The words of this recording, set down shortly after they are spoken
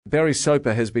Barry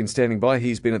Soper has been standing by.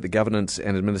 He's been at the Governance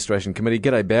and Administration Committee.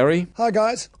 G'day, Barry. Hi,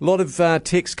 guys. A lot of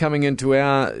text coming into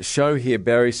our show here,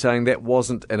 Barry, saying that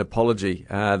wasn't an apology,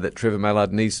 that Trevor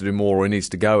Mallard needs to do more or he needs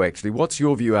to go, actually. What's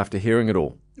your view after hearing it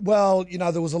all? Well,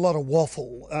 there was a lot of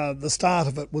waffle. The start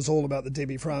of it was all about the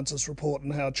Debbie Francis report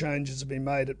and how changes have been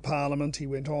made at Parliament. He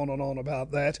went on and on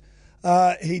about that.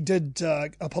 He did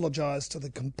apologise to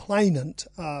the complainant,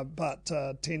 but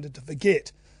tended to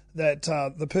forget that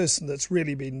the person that's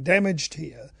really been damaged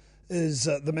here is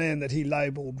the man that he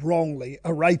labelled wrongly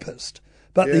a rapist.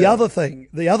 But the other thing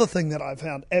that I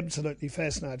found absolutely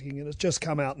fascinating, and it's just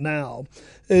come out now,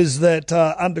 is that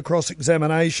under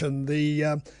cross-examination,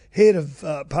 the head of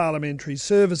Parliamentary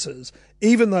Services,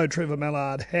 even though Trevor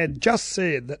Mallard had just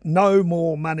said that no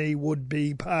more money would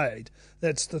be paid,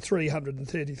 that's the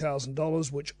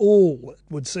 $330,000, which all, it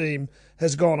would seem,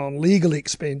 has gone on legal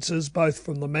expenses, both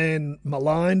from the man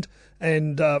maligned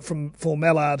and for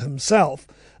Mallard himself.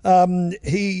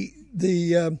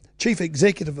 The Chief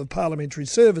Executive of Parliamentary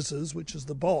Services, which is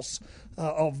the boss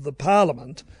of the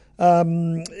Parliament,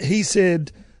 he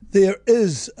said there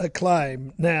is a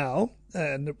claim now,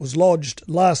 and it was lodged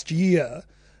last year,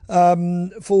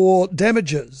 for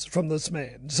damages from this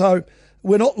man. So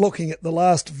we're not looking at the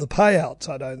last of the payouts,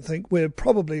 I don't think. We're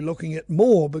probably looking at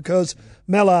more because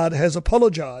Mallard has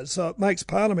apologised. So it makes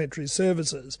Parliamentary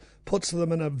Services, puts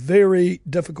them in a very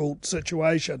difficult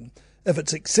situation. If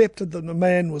it's accepted that the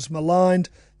man was maligned,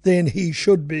 then he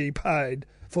should be paid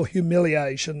for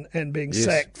humiliation and being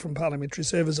sacked from Parliamentary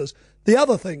Services. The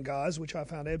other thing, guys, which I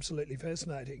found absolutely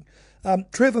fascinating,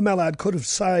 Trevor Mallard could have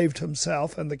saved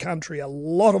himself and the country a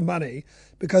lot of money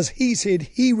because he said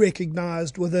he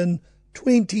recognised within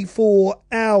 24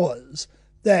 hours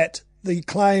that the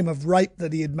claim of rape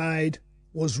that he had made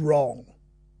was wrong.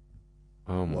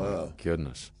 Oh, my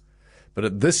goodness. But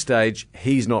at this stage,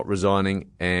 he's not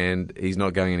resigning and he's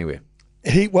not going anywhere.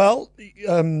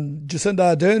 Jacinda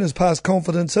Ardern has passed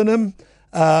confidence in him,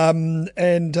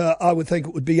 and I would think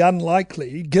it would be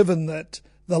unlikely, given that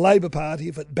the Labour Party,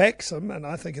 if it backs him, and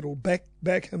I think it'll back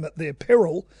him at their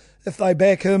peril, if they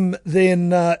back him,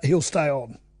 then he'll stay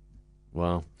on.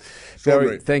 Wow.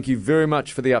 Barry, thank you very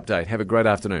much for the update. Have a great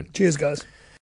afternoon. Cheers, guys.